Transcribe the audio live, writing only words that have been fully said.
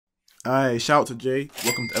Hi, shout out to Jay.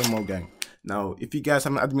 Welcome to MMO Gang. Now, if you guys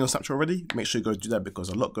haven't added me on Snapchat already, make sure you go do that because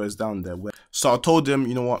a lot goes down there. So I told him,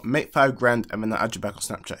 you know what, make 5 grand and then I'll add you back on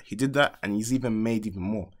Snapchat. He did that and he's even made even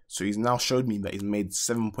more. So he's now showed me that he's made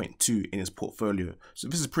 7.2 in his portfolio. So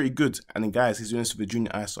this is pretty good. And then guys, he's doing this with a junior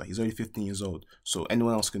ISA. He's only 15 years old. So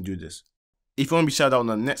anyone else can do this. If you want to be shouted out on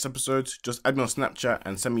the next episode, just add me on Snapchat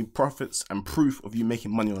and send me profits and proof of you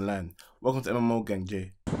making money online. Welcome to MMO Gang,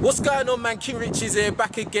 Jay. What's going on, man? King Richez here,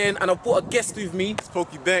 back again, and I've brought a guest with me. It's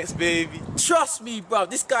Poku Banks, baby. Trust me, bro,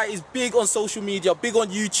 this guy is big on social media, big on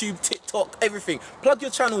YouTube, TikTok, everything. Plug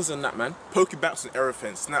your channels on that, man. Poku Banks on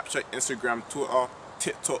everything. Snapchat, Instagram, Twitter,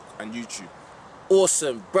 TikTok, and YouTube.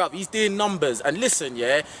 Awesome, bruv, he's doing numbers. And listen,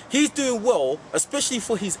 yeah, he's doing well, especially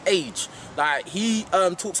for his age. Like, he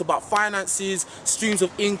talks about finances, streams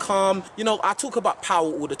of income. You know, I talk about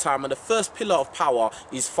power all the time, and the first pillar of power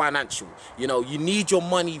is financial. You know, you need your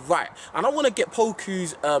money right. And I want to get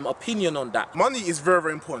Poku's opinion on that. Money is very,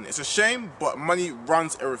 very important. It's a shame, but money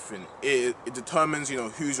runs everything. It determines, you know,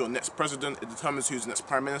 who's your next president. It determines who's the next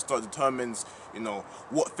prime minister. It determines, you know,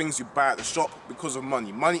 what things you buy at the shop because of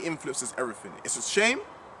money. Money influences everything. It's a shame,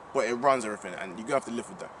 but it runs everything, and you're gonna have to live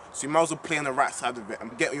with that. So you might as well play on the right side of it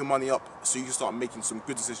and get your money up so you can start making some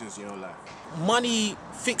good decisions in your life. Money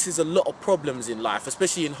fixes a lot of problems in life,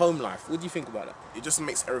 especially in home life. What do you think about that? It just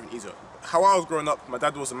makes everything easier. How I was growing up, my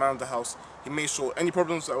dad was a man of the house. He made sure any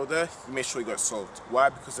problems that were there, he made sure he got solved. Why?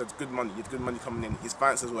 Because he had good money. He had good money coming in. His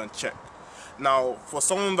finances were in check. Now, for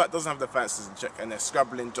someone that doesn't have their finances in check and they're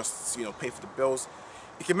scrabbling just to, you know, pay for the bills,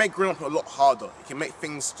 it can make growing up a lot harder. It can make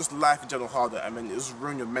things, just life in general, harder, and then it just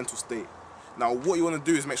ruin your mental state. Now, what you want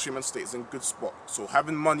to do is make sure your mental state is in a good spot. So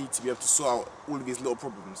having money to be able to sort out all of these little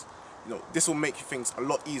problems, you know, this will make things a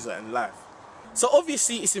lot easier in life. So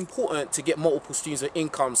obviously it's important to get multiple streams of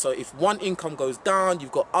income. So if one income goes down,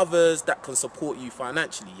 you've got others that can support you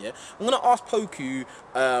financially, yeah? I'm going to ask Poku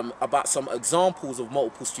about some examples of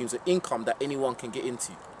multiple streams of income that anyone can get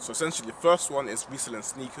into. So essentially the first one is reselling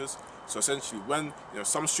sneakers. So essentially when, you know,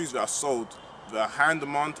 some shoes that are sold, they're high in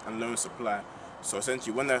demand and low in supply. So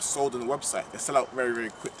essentially when they're sold on the website, they sell out very, very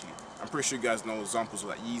quickly. I'm pretty sure you guys know examples of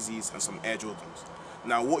like Yeezys and some Air Jordans.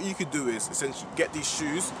 Now what you could do is essentially get these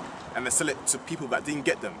shoes and then sell it to people that didn't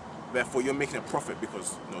get them. Therefore you're making a profit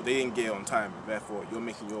because, you know, they didn't get it on time. Therefore you're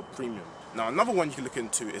making your premium. Now another one you can look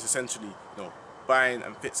into is essentially, you know, buying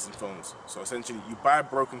and fixing phones. So essentially you buy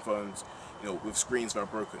broken phones, you know, with screens that are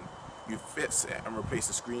broken. You fix it and replace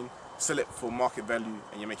the screen, sell it for market value,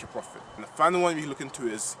 and you make your profit. And the final one you look into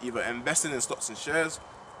is either investing in stocks and shares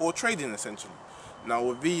or trading essentially. Now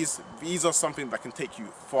with these are something that can take you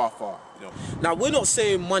far, you know. Now we're not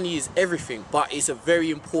saying money is everything, but it's a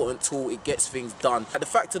very important tool. It gets things done. And the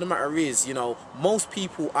fact of the matter is, you know, most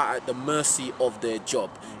people are at the mercy of their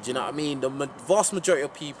job. Do you know what I mean? The vast majority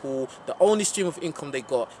of people, the only stream of income they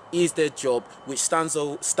got is their job, which stands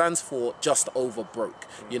for just over broke.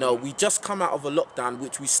 You know, we just come out of a lockdown,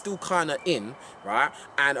 which we still kind of in, right?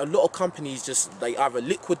 And a lot of companies just, they either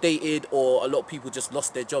liquidated or a lot of people just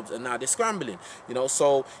lost their jobs and now they're scrambling. You know,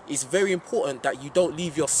 so it's very important that you don't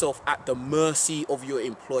leave yourself at the mercy of your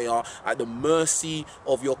employer, at the mercy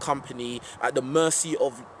of your company, at the mercy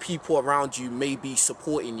of people around you maybe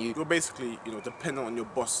supporting you. You're basically, you know, dependent on your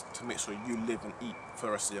boss to make sure you live and eat for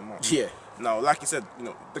the rest of your month. Yeah. Now, like you said, you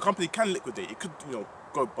know, the company can liquidate. It could, you know,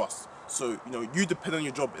 go bust. So, you know, you depend on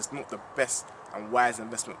your job. It's not the best and wise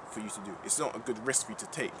investment for you to do. It's not a good risk for you to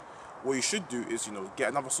take. What you should do is, you know, get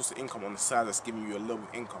another source of income on the side that's giving you a little bit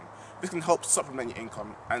of income. This can help supplement your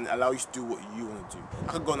income and allow you to do what you want to do.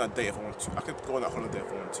 I could go on a date if I want to. I could go on a holiday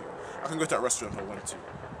if I want to. I can go to a restaurant if I want to.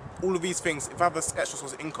 All of these things, if I have an extra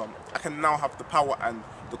source of income, I can now have the power and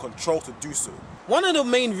the control to do so. One of the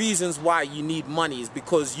main reasons why you need money is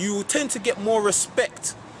because you tend to get more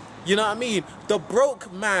respect. You know what I mean? The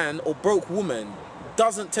broke man or broke woman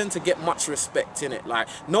doesn't tend to get much respect in it. Like,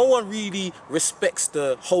 no one really respects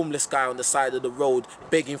the homeless guy on the side of the road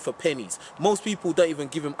begging for pennies. Most people don't even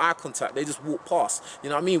give him eye contact, they just walk past. You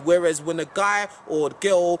know what I mean? Whereas when a guy or a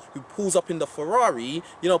girl who pulls up in the Ferrari,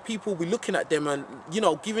 you know, people will be looking at them and, you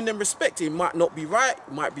know, giving them respect. It might not be right,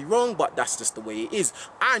 it might be wrong, but that's just the way it is.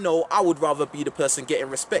 I know I would rather be the person getting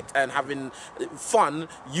respect and having fun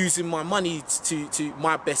using my money to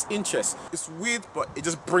my best interest. It's weird, but it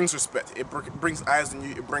just brings respect. It brings eyes on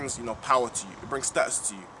you. It brings, you know, power to you. It brings status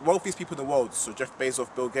to you. Wealthiest people in the world, so Jeff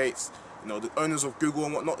Bezos, Bill Gates, you know, the owners of Google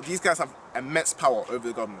and whatnot, these guys have immense power over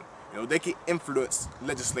the government. You know, they can influence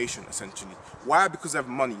legislation essentially. Why? Because they have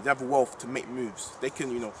money, they have wealth to make moves. They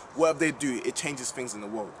can, you know, whatever they do, it changes things in the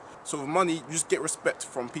world. So with money, you just get respect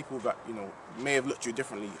from people that, you know, may have looked at you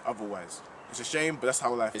differently otherwise. It's a shame, but that's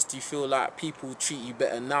how life is. Do you feel like people treat you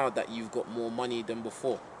better now that you've got more money than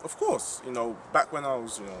before? Of course, you know, back when I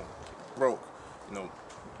was, you know, broke, you know,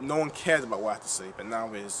 no one cared about what I had to say, but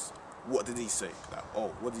now is, what did he say? Like, oh,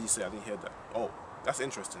 what did he say? I didn't hear that. Oh, that's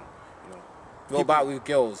interesting, you know. What about with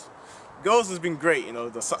girls? Girls has been great, you know,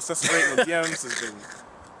 the success rate in the DMs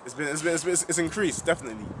it's increased,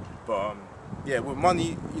 definitely. But yeah, with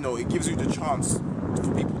money, you know, it gives you the chance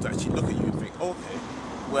for people to actually look at you and think, oh, okay.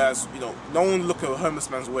 Whereas, you know, no one look at a homeless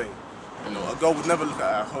man's way. You know, a girl would never look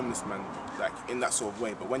at a homeless man like in that sort of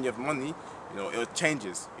way. But when you have money, you know, it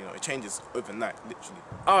changes. You know, it changes overnight, literally.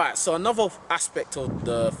 All right. So another aspect of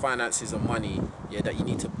the finances and money, yeah,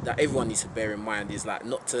 that everyone needs to bear in mind is like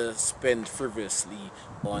not to spend frivolously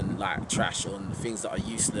on like trash, on things that are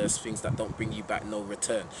useless, things that don't bring you back no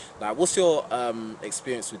return. Like, what's your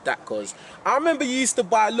experience with that? Because I remember you used to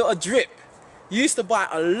buy a lot of drip. You used to buy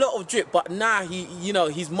a lot of drip, but now you know,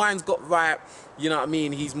 his mind's got right. You know what I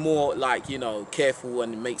mean? He's more like, you know, careful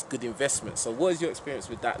and makes good investments. So what is your experience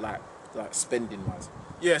with that, like spending wise?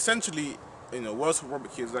 Yeah, essentially, you know, words for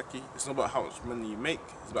Robert Kiyosaki, it's not about how much money you make,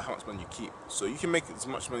 it's about how much money you keep. So you can make as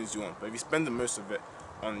much money as you want, but if you spend the most of it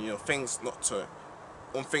on, you know,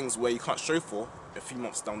 on things where you can't show for a few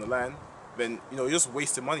months down the line, then, you know, you're just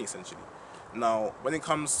wasting money essentially. Now, when it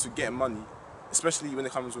comes to getting money, especially when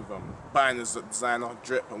it comes with buying as a designer,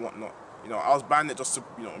 drip and whatnot. You know, I was buying it just to,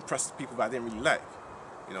 you know, impress people that I didn't really like.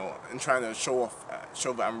 You know, and trying to show off,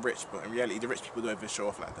 show that I'm rich, but in reality, the rich people don't even show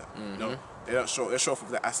off like that. You know, they show off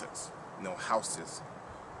with their assets. You know, houses,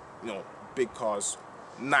 you know, big cars,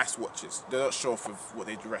 nice watches. They don't show off with what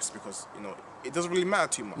they dress because, you know, it doesn't really matter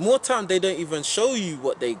too much. More time they don't even show you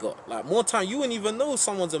what they got. Like, more time you wouldn't even know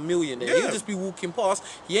someone's a millionaire. Yeah. He'll just be walking past.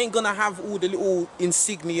 He ain't gonna have all the little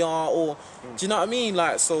insignia or do you know what I mean?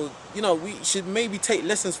 Like, so, you know, we should maybe take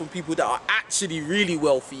lessons from people that are actually really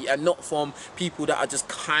wealthy and not from people that are just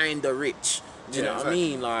kinda rich. Do you know what I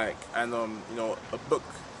mean? Like, and you know, a book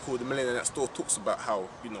called The Millionaire Next Door talks about how,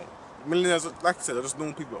 you know, millionaires, like I said, are just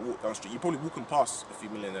normal people that walk down the street. You're probably walking past a few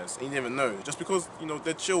millionaires and you never know. Just because, you know,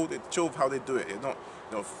 they're chill with how they do it. They're not,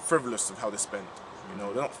 you know, frivolous of how they spend. You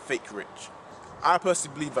know, they're not fake rich. I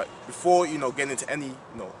personally believe that before, you know, getting into any,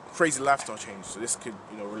 you know, crazy lifestyle change, so this could,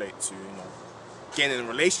 you know, relate to, you know, getting in a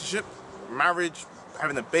relationship, marriage,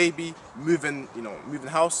 having a baby, moving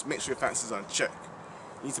house, make sure your finances are in check.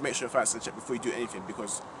 You need to make sure your finances are in check before you do anything,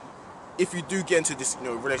 because if you do get into this, you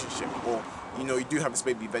know, relationship, or, you know, you do have this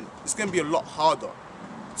baby, then it's going to be a lot harder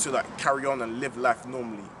to like carry on and live life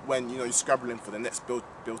normally when, you know, you're scrabbling for the next bill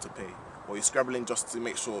to pay, or you're scrabbling just to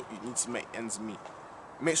make sure you need to make ends meet.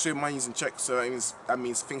 Make sure your money's in check, so that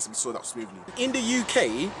means things will be sorted out smoothly. in the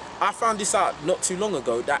UK, I found this out not too long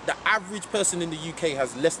ago, that the average person in the UK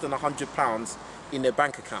has less than £100 in their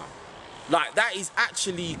bank account. Like, that is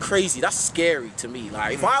actually crazy. That's scary to me.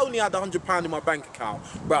 Like, if I only had £100 in my bank account,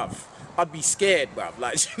 bruv, I'd be scared, bruv.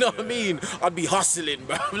 Like, do you know what I mean? I'd be hustling,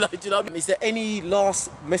 bruv. Like, do you know what I mean? Is there any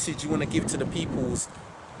last message you want to give to the peoples?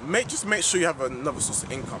 Just make sure you have another source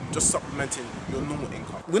of income, just supplementing your normal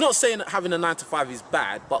income. We're not saying that having a 9-to-5 is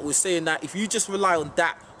bad, but we're saying that if you just rely on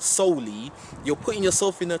that solely, you're putting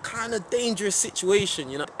yourself in a kind of dangerous situation,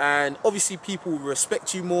 you know. And obviously people will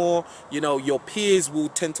respect you more, you know, your peers will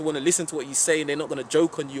tend to want to listen to what you say and they're not going to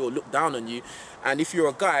joke on you or look down on you. And if you're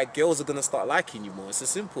a guy, girls are going to start liking you more. It's as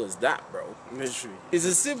simple as that, bro. Literally. It's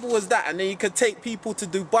as simple as that. And then you can take people to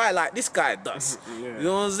Dubai like this guy does. Yeah. You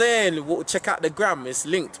know what I'm saying? We'll check out the gram, it's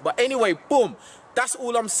linked. But anyway, boom. That's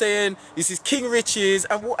all I'm saying. This is King Richez.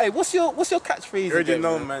 And hey, what's your catchphrase? You already again,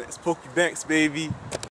 know, man. It's Poku Banks, baby.